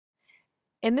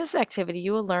In this activity,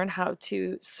 you will learn how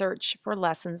to search for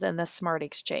lessons in the Smart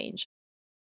Exchange.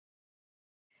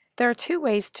 There are two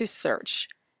ways to search.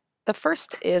 The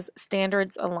first is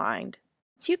Standards Aligned.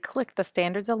 Once you click the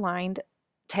Standards Aligned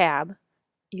tab,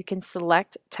 you can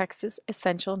select Texas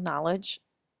Essential Knowledge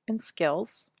and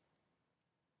Skills,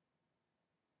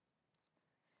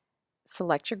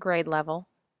 select your grade level,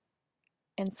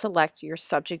 and select your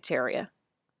subject area.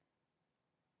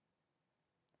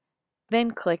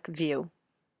 Then click View.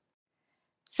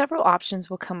 Several options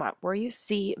will come up where you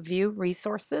see View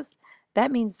Resources.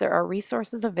 That means there are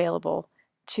resources available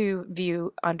to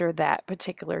view under that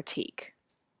particular TEK.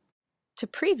 To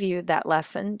preview that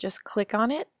lesson, just click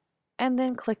on it and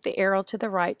then click the arrow to the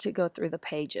right to go through the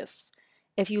pages.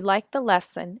 If you like the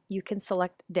lesson, you can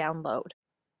select Download.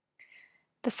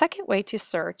 The second way to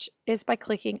search is by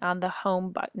clicking on the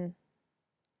Home button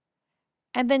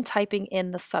and then typing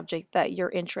in the subject that you're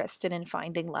interested in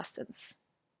finding lessons.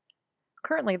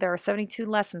 Currently, there are 72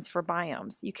 lessons for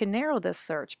biomes. You can narrow this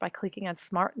search by clicking on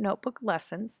Smart Notebook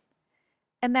Lessons,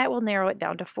 and that will narrow it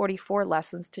down to 44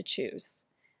 lessons to choose.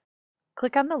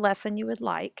 Click on the lesson you would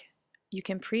like. You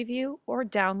can preview or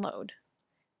download.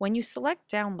 When you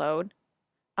select Download,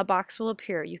 a box will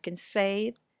appear. You can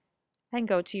save and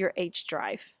go to your H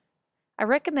drive. I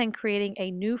recommend creating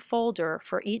a new folder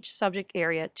for each subject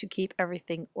area to keep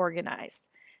everything organized.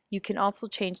 You can also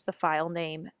change the file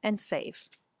name and save.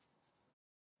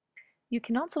 You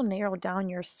can also narrow down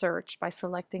your search by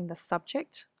selecting the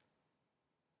subject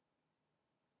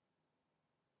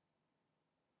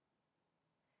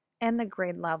and the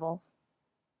grade level.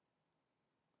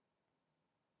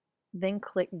 Then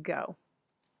click Go.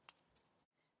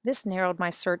 This narrowed my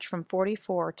search from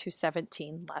 44 to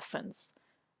 17 lessons.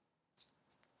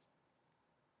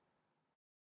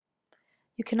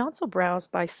 You can also browse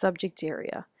by subject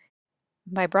area.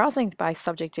 By browsing by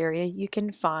subject area, you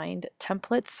can find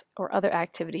templates or other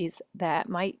activities that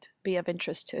might be of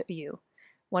interest to you.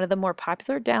 One of the more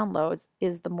popular downloads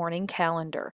is the morning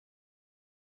calendar.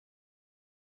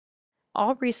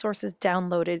 All resources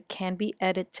downloaded can be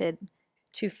edited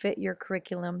to fit your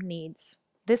curriculum needs.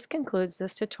 This concludes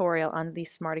this tutorial on the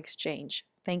Smart Exchange.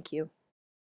 Thank you.